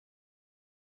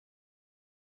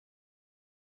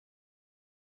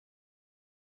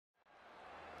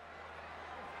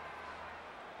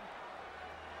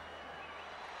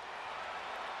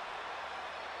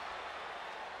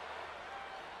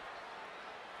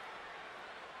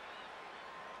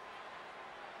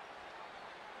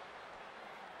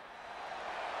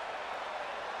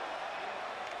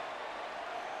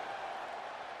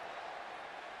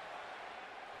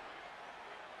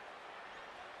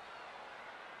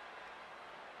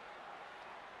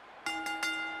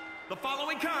The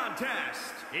following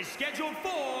contest is scheduled for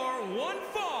one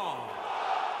fall.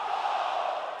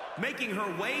 Making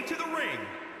her way to the ring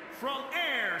from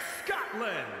Ayr,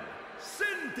 Scotland,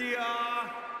 Cynthia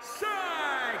Cyclone.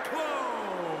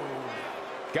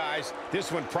 Guys, this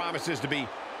one promises to be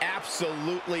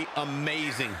absolutely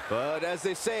amazing. But as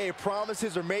they say,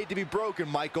 promises are made to be broken,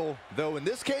 Michael. Though in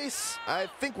this case, I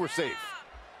think we're safe.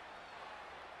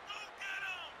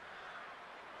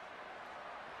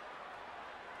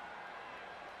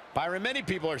 Byron, many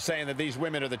people are saying that these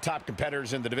women are the top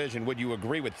competitors in the division. Would you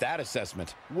agree with that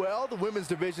assessment? Well, the women's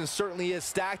division certainly is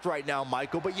stacked right now,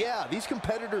 Michael. But yeah, these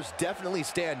competitors definitely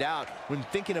stand out when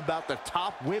thinking about the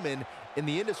top women in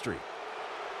the industry.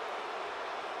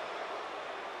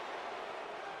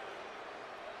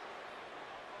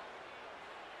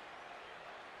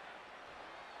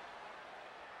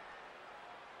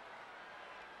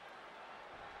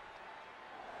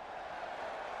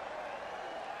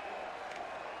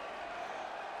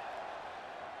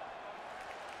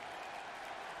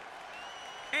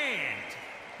 And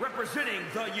representing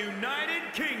the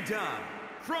United Kingdom,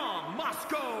 from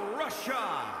Moscow,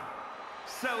 Russia,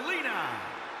 Selina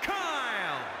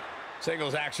Kyle.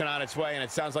 Singles action on its way, and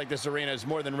it sounds like this arena is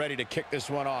more than ready to kick this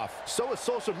one off. So is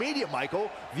social media,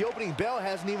 Michael. The opening bell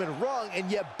hasn't even rung,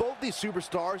 and yet both these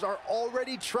superstars are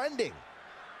already trending.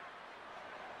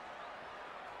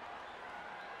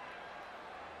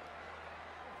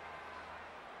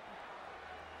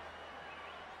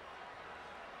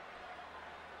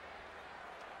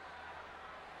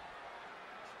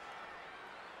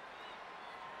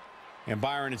 And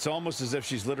Byron, it's almost as if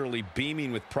she's literally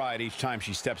beaming with pride each time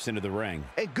she steps into the ring.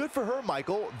 And good for her,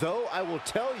 Michael, though I will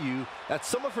tell you that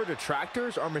some of her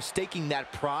detractors are mistaking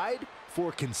that pride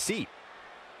for conceit.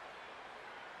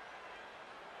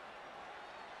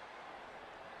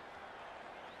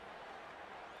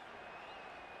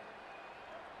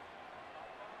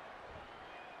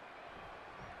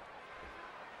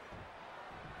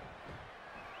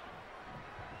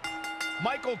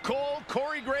 Michael Cole,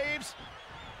 Corey Graves,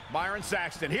 Byron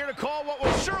Saxton, here to call what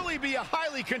will surely be a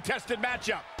highly contested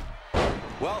matchup.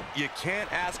 Well, you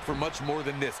can't ask for much more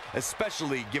than this,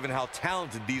 especially given how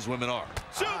talented these women are.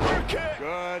 Super kick!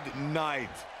 Good night.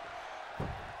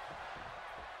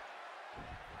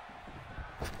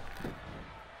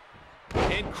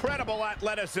 Incredible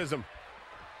athleticism.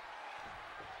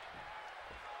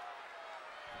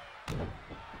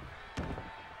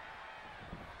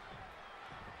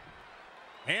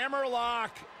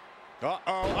 Hammerlock.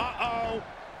 Uh-oh, uh-oh.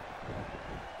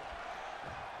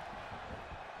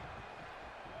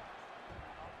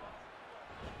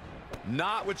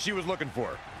 Not what she was looking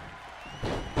for.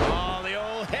 Oh, the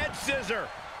old head scissor.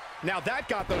 Now that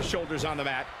got those shoulders on the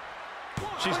mat.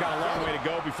 She's got a long way to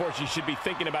go before she should be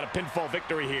thinking about a pinfall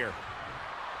victory here.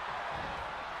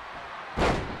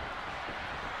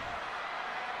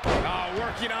 Oh,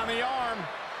 working on the arm.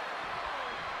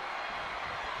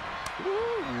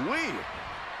 Woo-wee.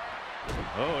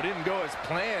 Oh, it didn't go as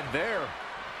planned there.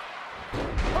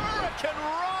 Hurricane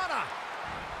Rana.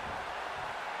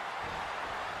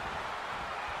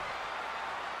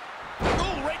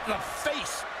 Oh, right in the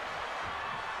face.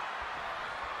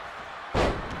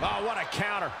 Oh, what a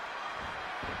counter.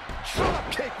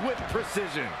 Drop kick with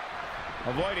precision.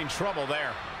 Avoiding trouble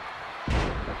there.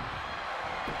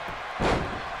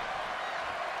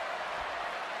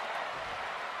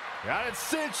 Got it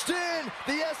cinched in.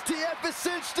 The STF is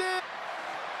cinched in.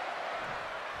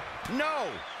 No,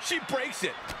 she breaks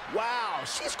it. Wow,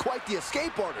 she's quite the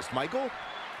escape artist, Michael.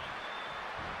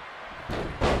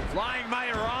 Flying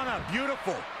Majorana,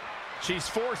 beautiful. She's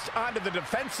forced onto the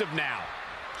defensive now.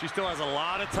 She still has a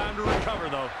lot of time to recover,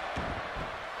 though.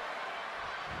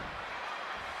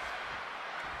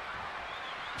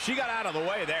 She got out of the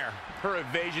way there. Her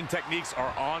evasion techniques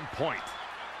are on point.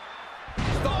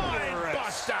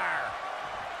 Buster!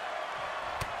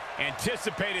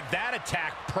 Anticipated that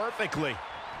attack perfectly.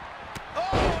 Oh,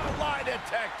 a lie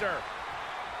detector.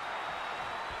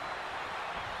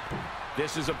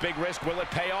 This is a big risk. Will it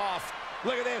pay off?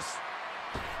 Look at this.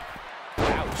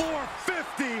 Ouch.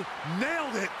 450,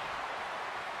 nailed it.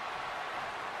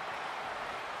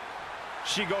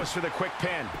 She goes for the quick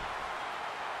pin.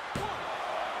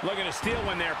 Looking to steal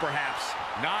one there, perhaps.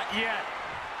 Not yet.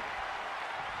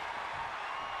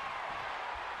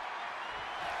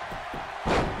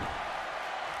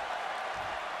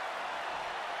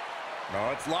 No,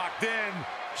 it's locked in.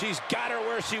 She's got her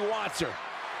where she wants her.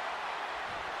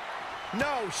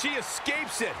 No, she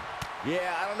escapes it.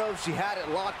 Yeah, I don't know if she had it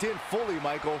locked in fully,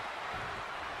 Michael.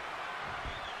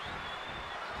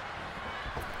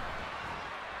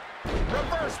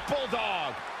 Reverse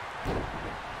bulldog.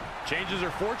 Changes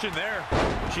her fortune there.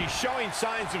 She's showing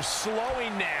signs of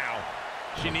slowing now.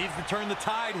 She needs to turn the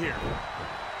tide here.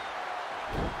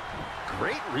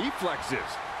 Great reflexes.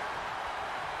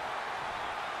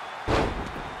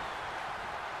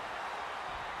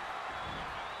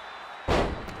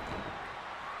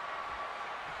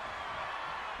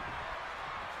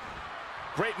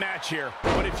 Great match here,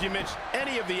 but if you missed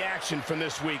any of the action from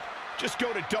this week, just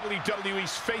go to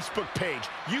WWE's Facebook page,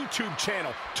 YouTube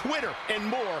channel, Twitter, and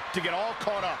more to get all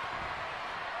caught up.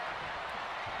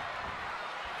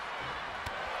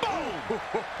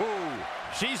 Boom!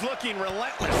 She's looking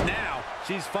relentless now.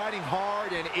 She's fighting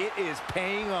hard, and it is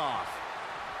paying off.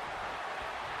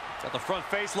 Got the front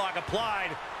face lock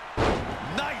applied.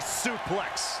 Nice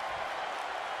suplex.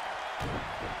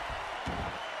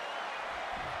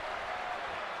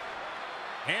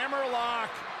 Hammerlock.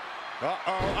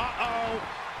 Uh-oh.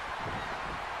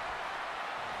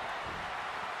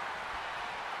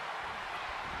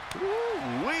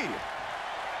 Ooh-wee.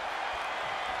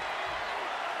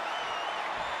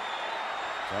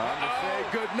 Time to say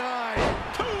goodnight.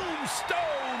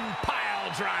 Tombstone pile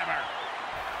driver.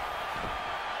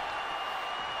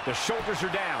 The shoulders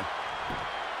are down.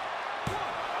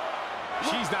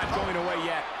 She's not going away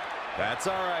yet. That's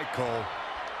all right, Cole.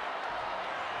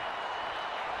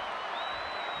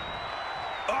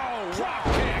 Oh, drop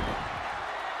kick.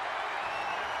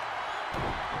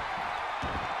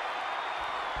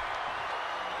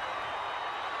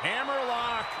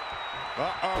 Hammerlock.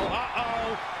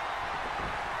 Uh-oh.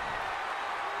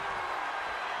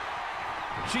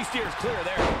 She steers clear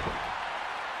there.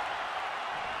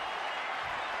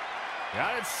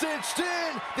 Got it cinched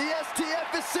in. The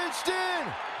STF is cinched in.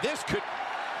 This could...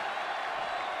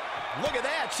 Look at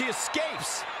that. She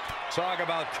escapes. Talk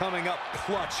about coming up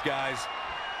clutch, guys.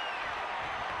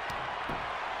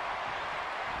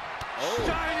 Oh.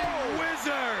 Shining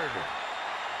Wizard.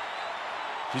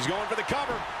 She's going for the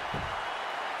cover.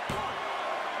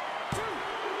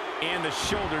 And the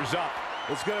shoulders up.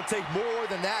 It's going to take more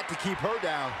than that to keep her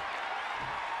down.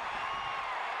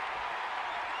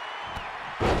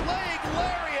 Leg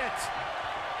lariat.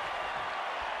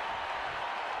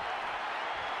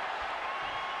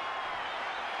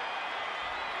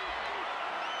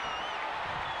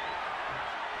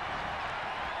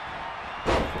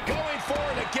 Going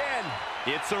for it again.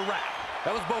 It's a wrap.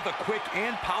 That was both a quick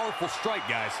and powerful strike,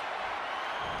 guys.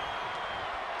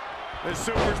 The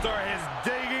superstar is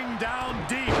digging down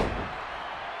deep.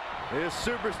 This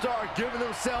superstar giving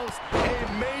themselves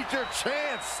a major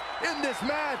chance in this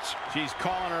match. She's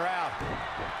calling her out.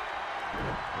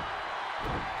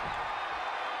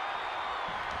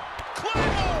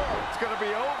 Claymore! It's going to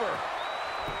be over.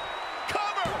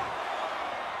 Cover!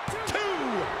 2!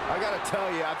 I got to tell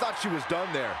you, I thought she was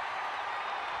done there.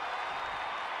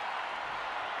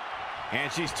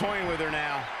 And she's toying with her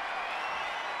now.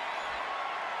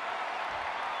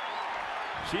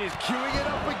 She's queuing it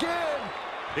up again.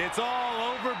 It's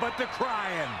all over but the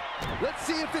crying. Let's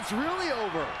see if it's really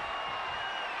over.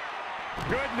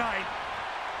 Good night.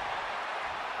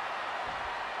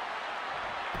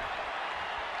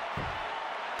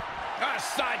 A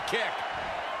side kick.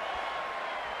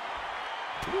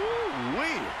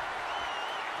 Ooh-wee.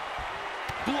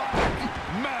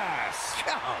 Black mass.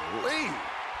 Golly.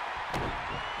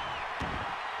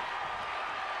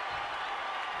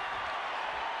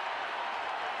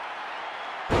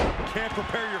 Can't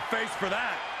prepare your face for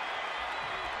that.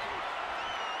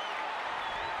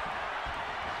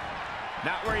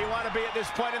 Not where you want to be at this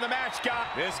point in the match, Scott.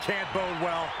 This can't bode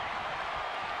well.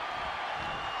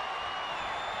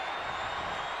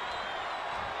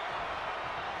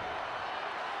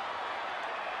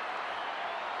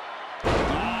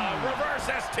 Reverse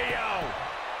STO.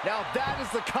 Now that is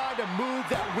the kind of move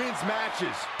that wins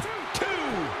matches. 2.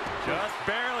 Just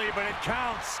barely, but it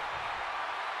counts.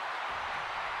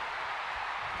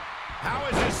 How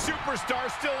is this superstar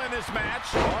still in this match?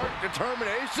 Heart,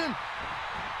 determination.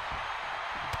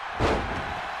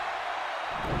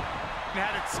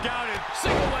 Had it scouted.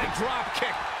 Single leg drop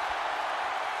kick.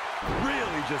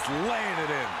 Really just laying it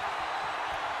in.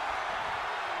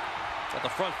 Got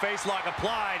the front face lock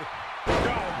applied.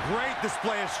 Oh, great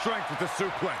display of strength with the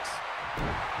suplex.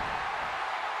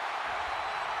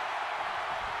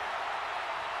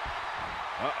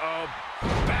 Uh-oh.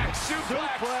 Back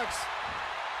suplex.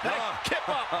 Kip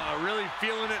up. Really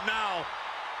feeling it now.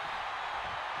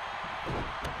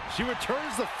 She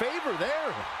returns the favor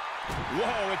there.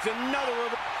 Whoa, it's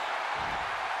another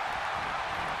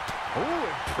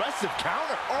Oh, impressive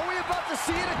counter. Are we about to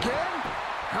see it again?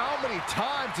 How many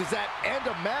times does that end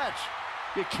a match?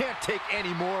 You can't take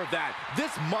any more of that.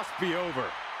 This must be over.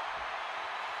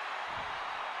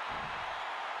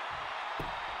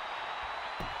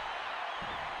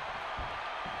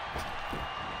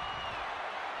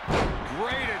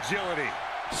 agility.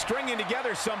 Stringing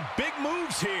together some big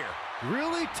moves here.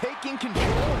 Really taking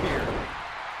control here.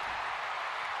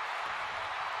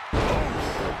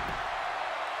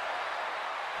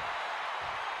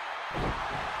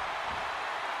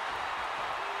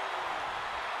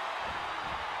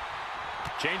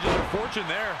 Changes her fortune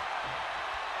there.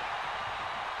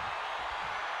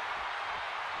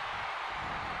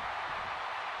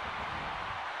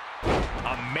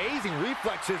 Amazing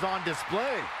reflexes on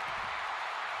display.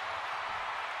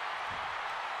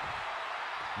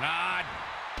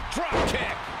 Drop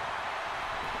kick.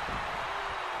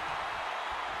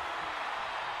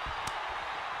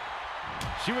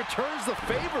 She returns the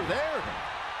favor there.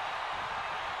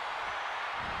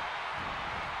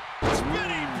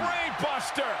 Spinning brain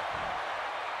buster.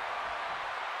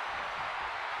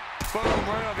 Boom,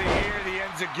 right over here, the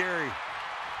enziguri.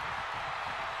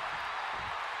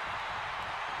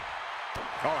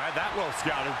 Oh, had that well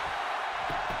scouted.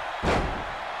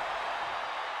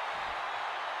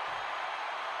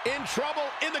 In trouble,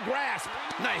 in the grasp.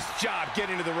 Nice job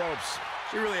getting to the ropes.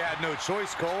 She really had no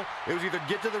choice, Cole. It was either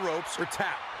get to the ropes or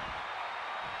tap.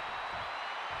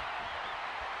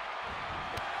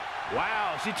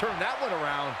 Wow, she turned that one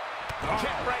around.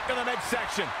 Kick right to the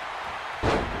midsection.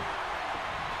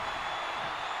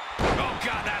 Oh,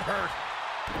 God, that hurt.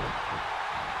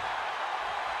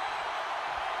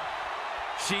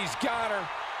 She's got her.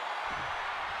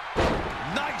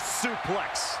 Nice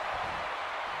suplex.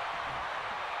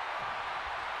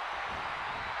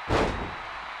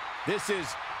 This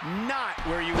is not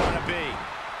where you want to be.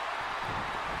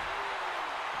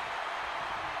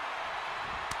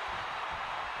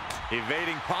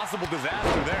 Evading possible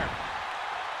disaster there.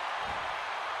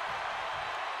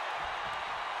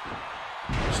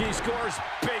 She scores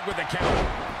big with the counter.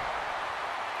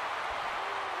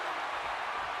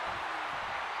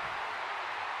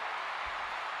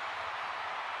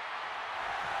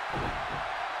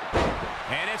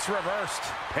 And it's reversed.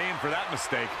 Paying for that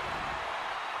mistake.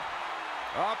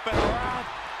 Up and around.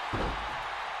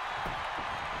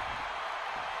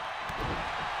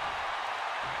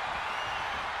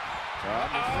 Time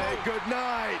to say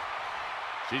goodnight.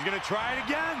 She's going to try it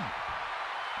again.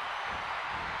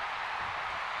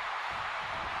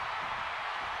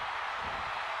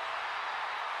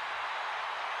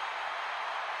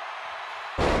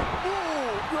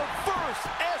 Ooh, reverse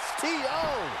STO.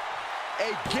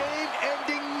 A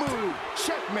game-ending move.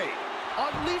 Checkmate.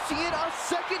 Unleashing it a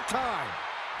second time.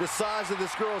 The size of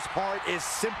this girl's heart is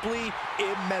simply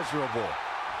immeasurable.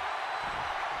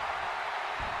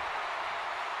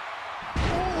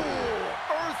 Ooh,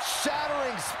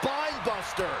 earth-shattering spine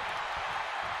buster.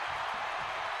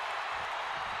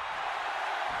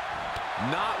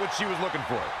 Not what she was looking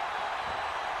for.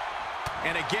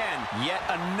 And again, yet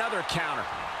another counter.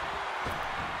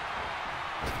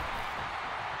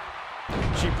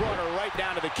 She brought her right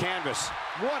down to the canvas.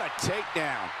 What a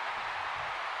takedown.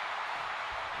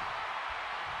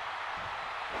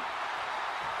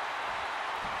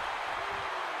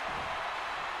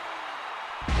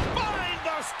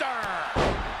 Spinebuster!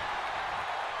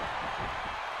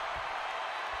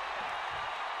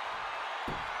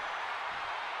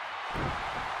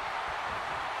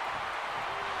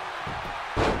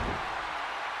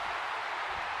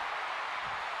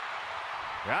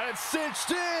 Got it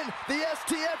cinched in. The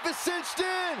STF is cinched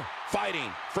in.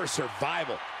 Fighting for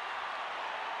survival.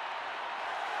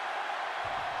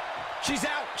 She's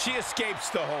out. She escapes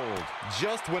the hold.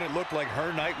 Just when it looked like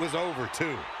her night was over,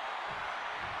 too.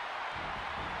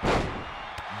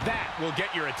 That will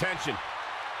get your attention.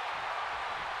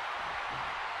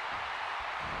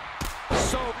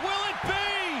 So will it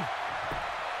be?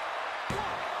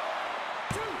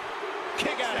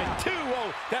 Kick out at 2.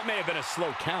 Oh, that may have been a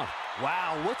slow count.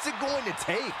 Wow, what's it going to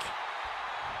take?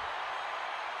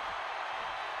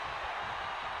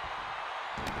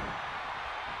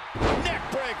 Neck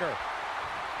breaker.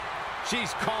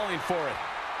 She's calling for it.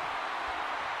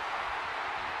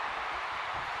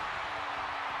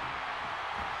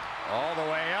 All the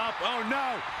way up. Oh,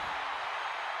 no.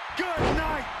 Good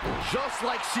night. Just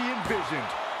like she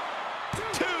envisioned.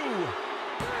 2.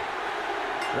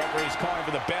 Referee's calling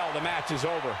for the bell. The match is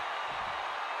over.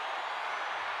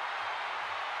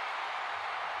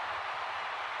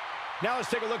 Now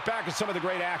let's take a look back at some of the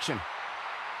great action.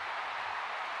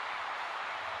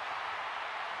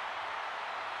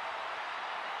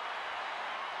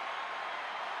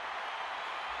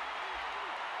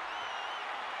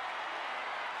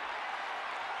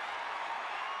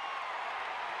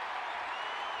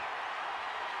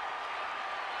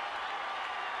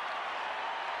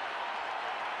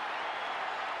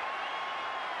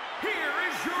 Here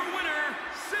is your winner,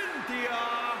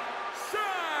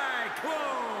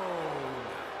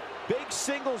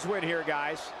 singles win here,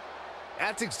 guys.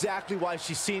 That's exactly why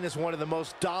she's seen as one of the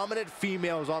most dominant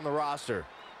females on the roster.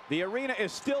 The arena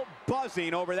is still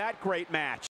buzzing over that great match.